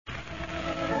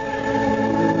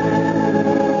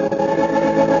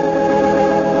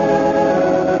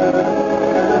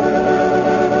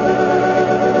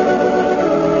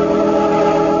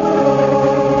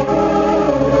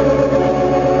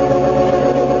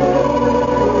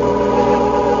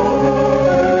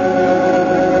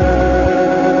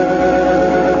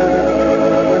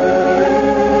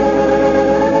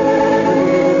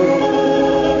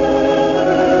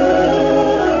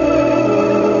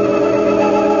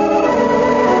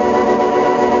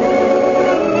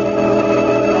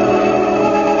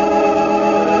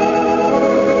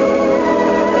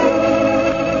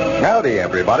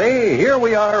everybody. Here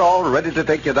we are, all ready to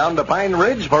take you down to Pine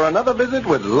Ridge for another visit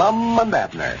with Lum and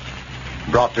Abner.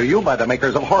 Brought to you by the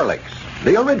makers of Horlicks,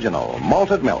 the original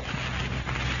malted milk.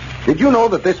 Did you know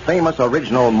that this famous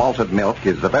original malted milk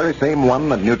is the very same one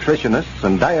that nutritionists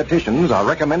and dietitians are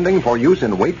recommending for use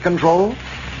in weight control?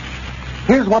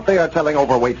 Here's what they are telling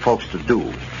overweight folks to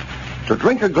do. To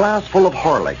drink a glass full of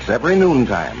Horlicks every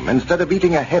noontime instead of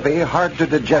eating a heavy,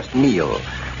 hard-to-digest meal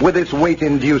with its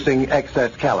weight-inducing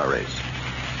excess calories.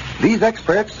 These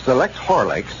experts select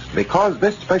Horlicks because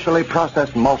this specially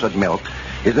processed malted milk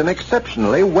is an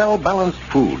exceptionally well-balanced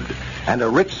food and a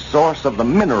rich source of the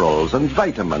minerals and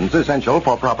vitamins essential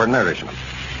for proper nourishment.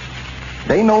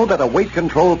 They know that a weight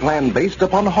control plan based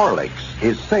upon Horlicks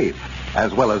is safe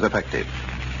as well as effective.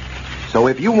 So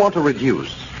if you want to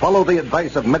reduce, follow the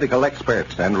advice of medical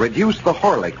experts and reduce the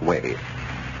Horlick way.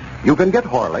 You can get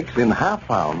Horlicks in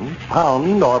half-pound,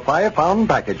 pound, or 5-pound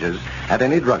packages at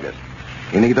any druggist,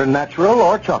 in either natural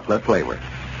or chocolate flavor.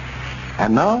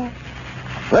 And now,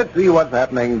 let's see what's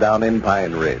happening down in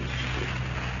Pine Ridge.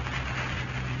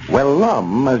 Well,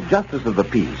 Lum, as Justice of the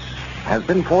Peace, has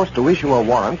been forced to issue a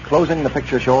warrant closing the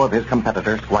picture show of his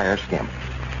competitor, Squire Skimp.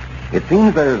 It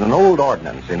seems there's an old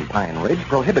ordinance in Pine Ridge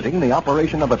prohibiting the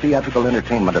operation of a theatrical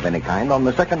entertainment of any kind on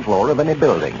the second floor of any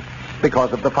building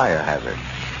because of the fire hazard.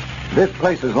 This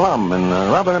places Lum in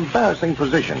a rather embarrassing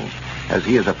position, as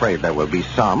he is afraid there will be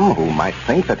some who might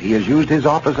think that he has used his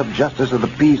office of Justice of the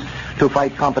Peace to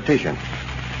fight competition.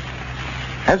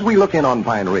 As we look in on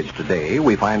Pine Ridge today,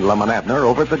 we find Lum and Abner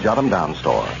over at the Jot 'em Down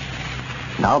store.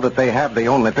 Now that they have the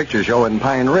only picture show in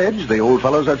Pine Ridge, the old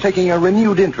fellows are taking a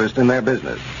renewed interest in their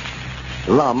business.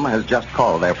 Lum has just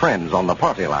called their friends on the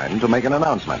party line to make an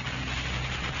announcement.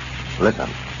 Listen.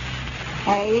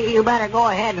 Hey, you better go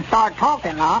ahead and start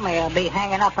talking, Lum. You'll be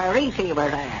hanging up a receiver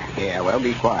there. Yeah, well,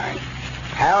 be quiet.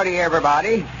 Howdy,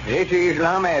 everybody. This is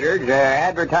Lum Edwards,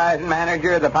 advertising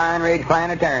manager of the Pine Ridge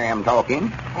Planetarium,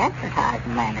 talking.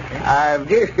 Advertising manager? I've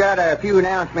just got a few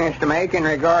announcements to make in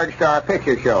regards to our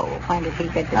picture show. When did he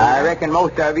get to I reckon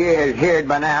most of you has heard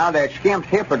by now that Skimp's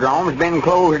Hippodrome's been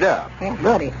closed up. Yeah,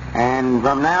 goody. And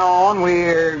from now on,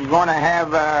 we're going to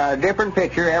have a different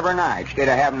picture every night instead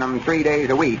of having them 3 days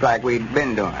a week like we've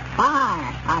been doing.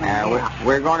 Fine.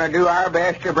 We're going to do our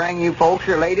best to bring you folks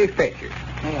the latest pictures.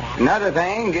 Yeah. Another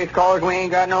thing, just 'cause we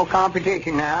ain't got no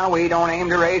competition now, we don't aim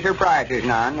to raise their prices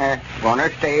none. They're going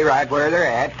to stay right where they're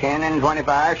at, 10 and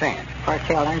 25 cents. For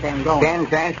children and grown. 10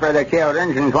 cents for the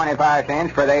children's and 25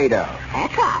 cents for the adults.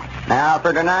 That's right. Now,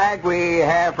 for tonight, we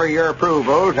have for your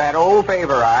approvals that old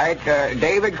favorite,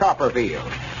 David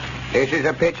Copperfield. This is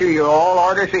a picture you all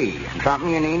ought to see, and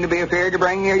something you need to be afraid to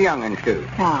bring your young'uns to.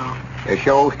 No. The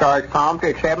show starts prompt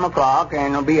at 7 o'clock,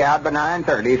 and it'll be out by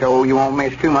 9:30, so you won't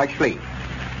miss too much sleep.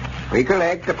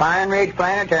 Recollect the Pine Ridge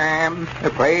Planetarium, the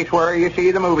place where you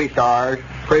see the movie stars,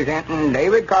 presenting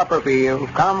David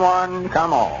Copperfield. Come one,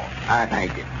 come all. I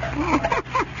thank you.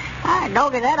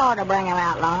 Doggy, that ought to bring him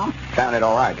out, Lum. Sounded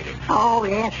all right, did it? Oh,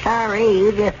 yes, sirree.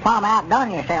 You just plumb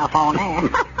outdone yourself on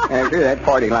that. After that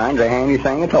party line's a handy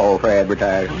thing at all for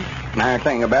advertising. Nice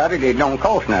thing about it, it don't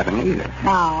cost nothing either.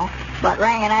 No, but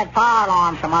ringing that fire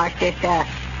alarm so much, just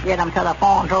get them to the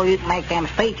phone so you can make them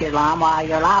speeches, Lum, while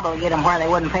you're liable to get them where they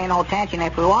wouldn't pay no attention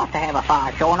if we was to have a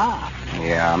fire showing up.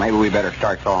 Yeah, maybe we better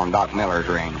start calling Doc Miller's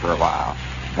ring for a while.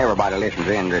 Everybody listens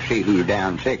in to see who's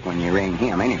down sick when you ring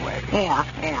him anyway. Yeah.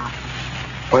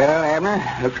 Well, Abner,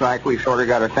 looks like we've sort of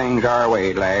got our things our way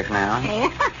at last now.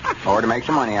 Yeah. Or to make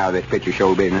some money out of this picture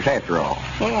show business after all.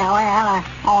 Yeah, well,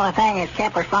 the only thing that's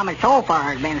kept us from it so far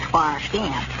has been Squire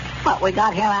Skimp. But we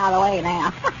got him out of the way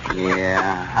now.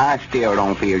 Yeah, I still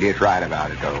don't feel just right about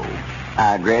it, though.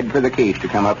 I dread for the case to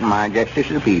come up in my Justice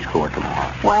of the Peace court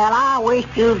tomorrow. Well, I wish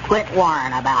you'd quit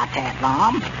worrying about that,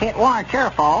 Lum. It weren't your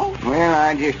fault. Well,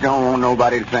 I just don't want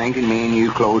nobody to think that me and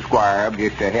you closed Squire up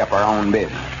just to help our own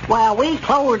business. Well, we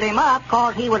closed him up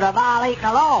 'cause he was violating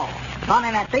the law,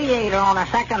 running a theater on the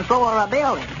second floor of a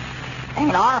building.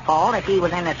 Ain't our fault if he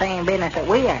was in the same business that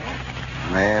we are.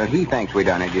 Well, he thinks we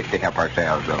done it just to help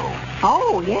ourselves, though.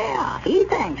 Oh, yeah, he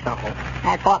thinks so.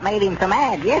 That's what made him so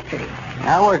mad yesterday.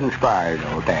 I wasn't surprised,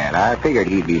 though, Dad. I figured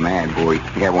he'd be mad before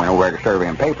he ever went over to serve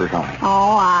him papers on it.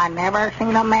 Oh, I never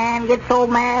seen a man get so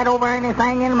mad over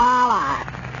anything in my life.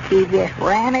 He just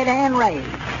ranted and raved.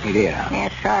 He did, huh?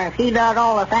 Yes, sir. If he does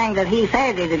all the things that he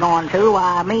says he's going to,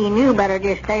 why, me and you better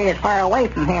just stay as far away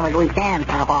from him as we can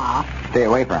for a while. Stay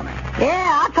away from him.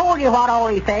 Yeah, I told you what all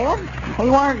he said. He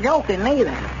weren't joking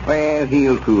neither. Well,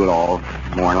 he'll cool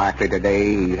off. More likely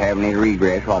today he's having his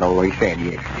regrets what always said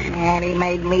yesterday. And he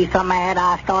made me so mad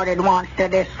I started once to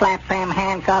just slap them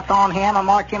handcuffs on him and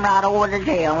march him right over to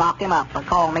jail, lock him up for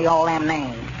calling me all them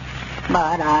names.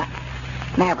 But I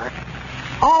never.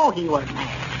 Oh, he was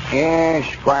mad.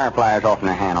 Yes, Squire flies off in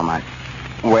the handle, much.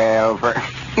 Well,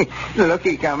 look,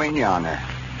 he coming yonder.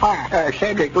 Where?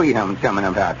 Cedric Weedham's coming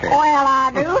up out there. Well,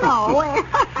 I do know.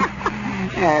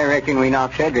 I reckon we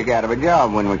knocked Cedric out of a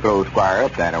job when we closed Squire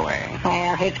up that way.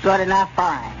 Well, it's good enough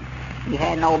for him. He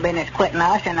had no business quitting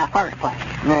us in the first place.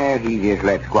 Well, he just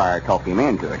let Squire talk him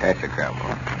into it. That's the trouble.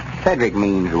 Cedric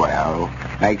means well.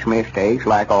 Makes mistakes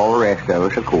like all the rest of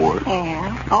us, of course.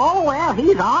 Yeah. Oh, well,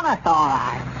 he's honest, all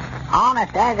right.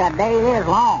 Honest as a day is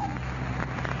long.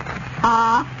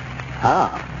 Huh?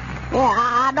 Huh? Yeah,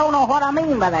 I don't know what I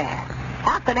mean by that.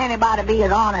 How could anybody be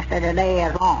as honest as a day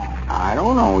is long? I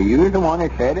don't know. You're the one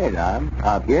that said it.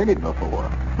 I've heard it before.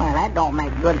 Well, that don't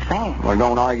make good sense. Well,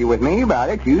 don't argue with me about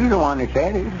it. You're the one that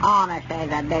said it. Honest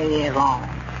as a day is long.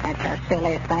 That's the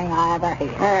silliest thing I ever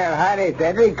heard. Well, howdy,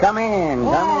 Cedric. Come in.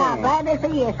 Yeah, Come in. glad to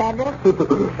see you,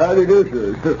 Cedric. Howdy do,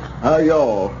 sir. How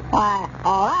y'all? Why,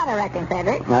 all right, I reckon,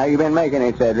 Cedric. How you been making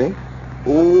it, Cedric?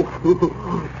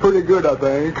 Oh, pretty good, I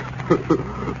think.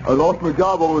 I lost my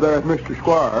job over there at Mr.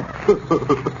 Squire.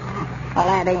 Well,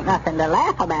 that ain't nothing to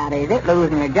laugh about, is it,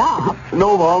 losing your job?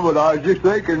 No, Mom, but I was just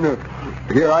thinking,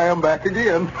 here I am back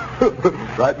again.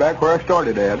 Right back where I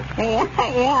started at. Yeah,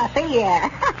 I see ya.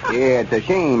 Yeah, it's a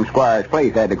shame Squire's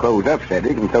place had to close up,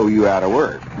 Cedric, and throw you out of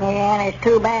work. Yeah, and it's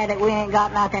too bad that we ain't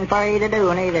got nothing for you to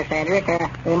do neither, Cedric, or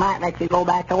we might let you go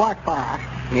back to work for us.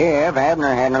 Yeah, if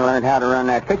Abner hadn't learned how to run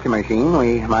that picture machine,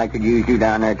 we might could use you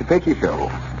down there at the picture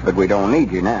show. But we don't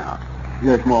need you now.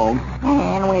 Yes, Mom.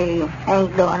 And we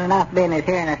ain't doing enough business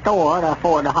here in the store to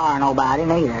afford to hire nobody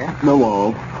neither. No,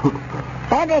 Mom.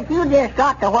 Cedric, you just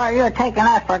got to where you're taking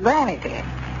us for granted.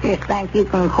 Just think you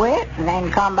can quit and then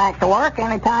come back to work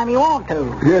anytime you want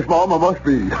to. Yes, Mom, I must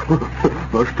be.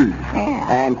 Must be.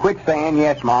 Yeah. And quit saying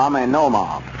yes, Mom, and no,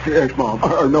 Mom. Yes, Mom.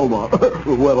 No, Mom.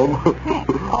 Well,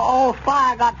 Old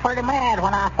Squire got pretty mad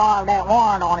when I filed that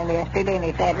warrant on him yesterday, didn't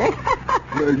he,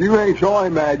 Cedric? you ain't so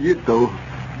mad yet, though.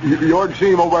 You ought to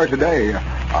see him over there today.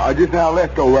 I just now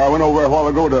left over. I went over there a while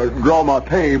ago to draw my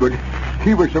pay, but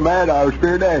he was so mad I was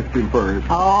scared to ask him for it.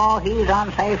 Oh, he's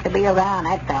unsafe to be around,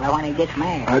 that fella, when he gets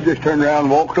mad. I just turned around and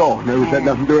walked off. Never said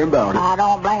nothing to him about it. I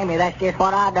don't blame you. That's just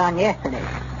what I done yesterday.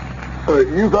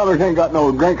 You fellas ain't got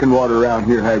no drinking water around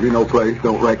here, have you? No place,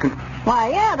 don't reckon. Why,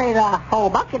 yeah, there's a whole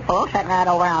bucket full sitting right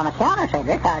over on the counter,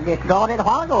 Cedric. I just got it a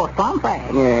while ago. It's plum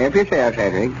fresh. Yeah, help yourself,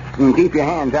 Cedric. And keep your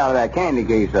hands out of that candy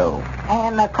case, though.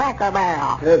 And the Cracker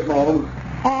Barrel. Yes, Mom.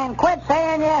 And quit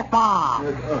saying yes, Mom.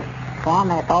 Yes, Well,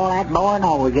 that's all that boy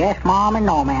knows. Yes, Mom, and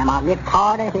no, ma'am. I'll get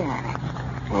tired of hearing it.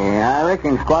 Yeah, I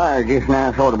reckon Squire just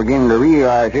now sort of beginning to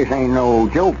realize this ain't no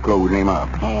joke closing him up.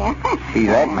 Yeah. He's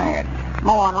that mad.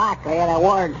 More than likely, the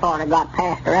word sort of got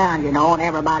passed around, you know, and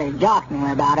everybody's joshing him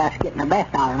about us getting the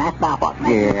best out of him. That's about what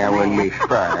makes him Yeah, I wouldn't mad. be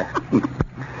surprised.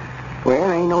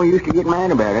 Well, ain't no use to get mad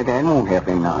about it. That won't help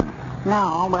him none.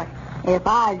 No, but if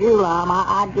I was you, Lum,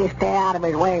 I'd just stay out of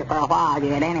his way for a while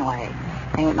yet anyway.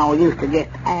 Ain't no use to just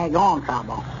ag on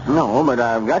trouble. No, but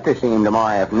I've got to see him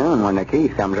tomorrow afternoon when the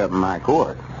case comes up in my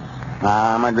court.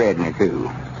 I'm a-dreading it,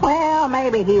 too. Well,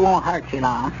 maybe he won't hurt you,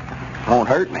 Lum. Won't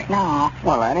hurt me. No.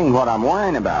 Well, that ain't what I'm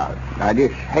worrying about. I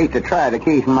just hate to try the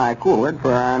case in my court,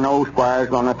 for I know Squire's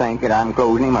going to think that I'm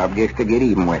closing him up just to get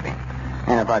even with him.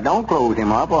 And if I don't close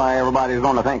him up, why, everybody's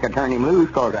going to think I turned him loose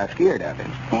because I'm scared of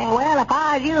him. Yeah, well, if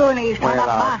I was you and he's come Well, up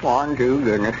I'll sworn to,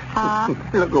 goodness.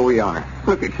 Look over yonder.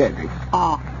 Look at Cedric.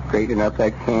 Oh, Straightening up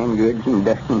that canned goods and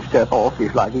dusting stuff off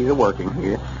just like he's a-working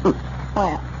here.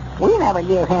 well, we never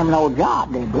give him no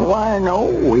job, did we? Why, no,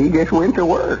 we just went to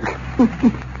work.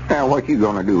 Now, what you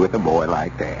going to do with a boy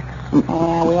like that?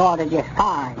 Yeah, we ought to just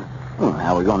fire him. Well,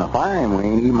 how we going to fire him? We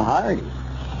ain't even hired him.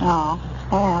 Oh,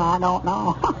 well, I don't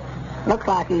know. Looks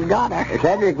like he's got her.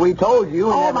 Cedric, we told you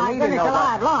we Oh, never my needed goodness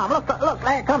nobody. alive, Lum. Look,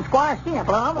 there comes Squire Stimp,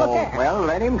 Lum. Look there. Well,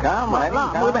 let him come. Let him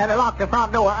Lum, come. we better lock the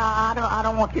front door. I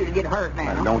don't want you to get hurt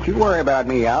now. Well, don't you worry about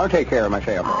me. I'll take care of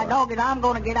myself. all I right. know that I'm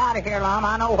going to get out of here, Lum.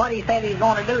 I know what he said he's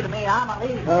going to do to me. I'm a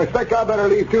leaving. I expect I better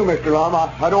leave too, Mr. Lum.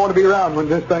 I don't want to be around when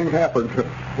this thing happens.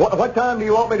 What time do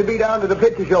you want me to be down to the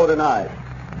picture show tonight?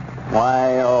 Why,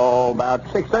 about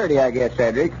 6:30, I guess,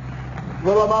 Cedric.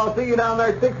 Well, I'll see you down there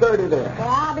at 6:30 then. Well,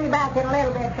 I'll be back in a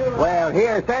little bit, too. Well,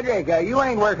 here, Cedric, you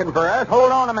ain't working for us.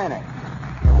 Hold on a minute.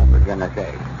 Oh, for goodness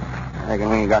sake. reckon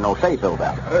we ain't got no say-so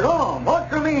about it. Hey, Lum, what's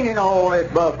the meaning of all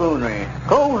this buffoonery?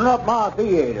 Closing up my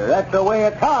theater. That's the way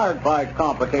a card fight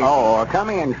competition. Oh, come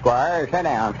in, Squire. Sit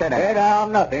down. Sit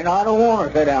down nothing. I don't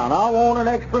want to sit down. I want an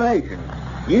explanation.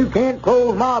 You can't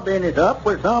close my business up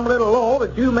with some little law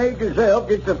that you made yourself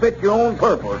just to fit your own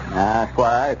purpose. Now,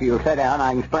 Squire, if you'll sit down, I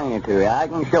can explain it to you. I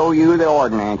can show you the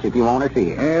ordinance if you want to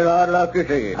see it. Well, I'd love to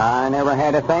see it. I never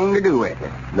had a thing to do with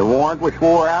it. The warrant was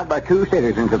swore out by 2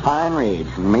 citizens of Pine Ridge,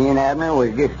 and me and Abner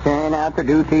was just carrying out the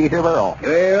duties of our office.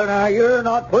 Well, now, you're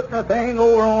not putting a thing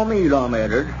over on me, Lum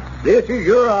Eddard. This is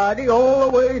your idea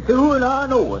all the way through, and I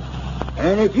know it.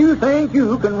 And if you think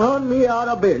you can run me out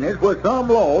of business with some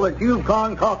law that you've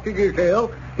concocted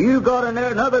yourself, you've got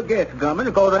another guess coming,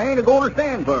 because I ain't going to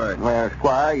stand for it. Well,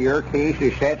 Squire, your case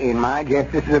is set in my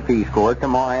Justice of the Peace Court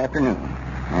tomorrow afternoon.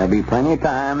 There'll be plenty of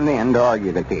time then to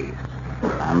argue the case.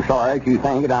 I'm sorry that you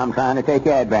think that I'm trying to take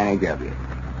advantage of you.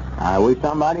 I wish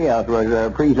somebody else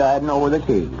was presiding over the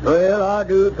case. Well, I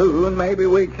do, too, and maybe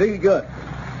we'd see justice.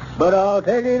 But I'll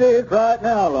tell you this right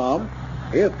now, Lum.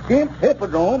 If Kent's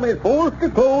Hippodrome is forced to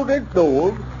close its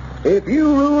doors, if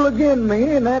you rule against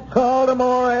me in that call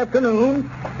tomorrow afternoon,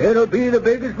 it'll be the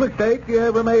biggest mistake you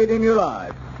ever made in your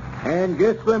life. And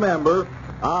just remember,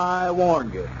 I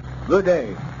warned you. Good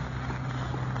day.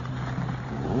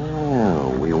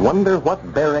 Well, we wonder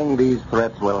what bearing these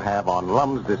threats will have on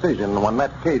Lum's decision when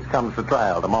that case comes to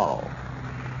trial tomorrow.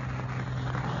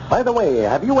 By the way,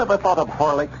 have you ever thought of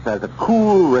Horlicks as a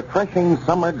cool, refreshing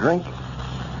summer drink?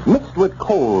 Mixed with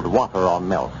cold water or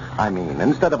milk,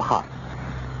 instead of hot.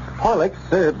 Horlicks,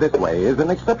 served this way, is an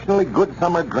exceptionally good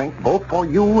summer drink both for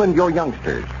you and your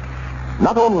youngsters.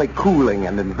 Not only cooling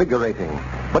and invigorating,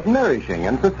 but nourishing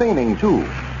and sustaining, too.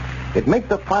 It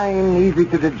makes a fine,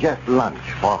 easy-to-digest lunch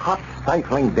for hot,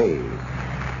 stifling days.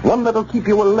 One that'll keep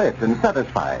you alert and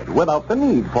satisfied without the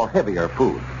need for heavier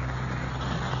food.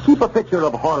 Keep a pitcher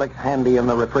of Horlicks handy in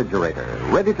the refrigerator,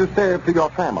 ready to serve to your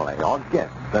family or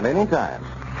guests at any time.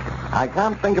 I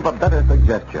can't think of a better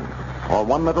suggestion, or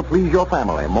one that'll please your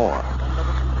family more.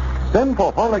 Send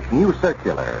for Horlicks' new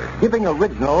circular, giving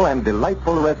original and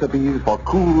delightful recipes for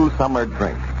cool summer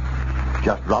drinks.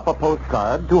 Just drop a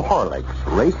postcard to Horlicks,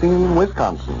 Racine,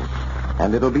 Wisconsin,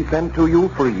 and it'll be sent to you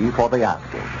free for the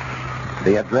asking.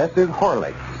 The address is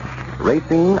Horlicks,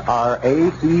 Racine,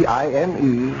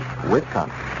 Racine,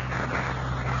 Wisconsin.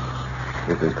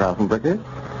 This is Carlton Bricker,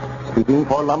 speaking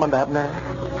for Lum and Abner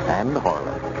and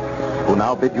Horlicks, who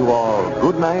now bid you all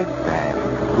good night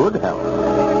and good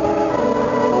health.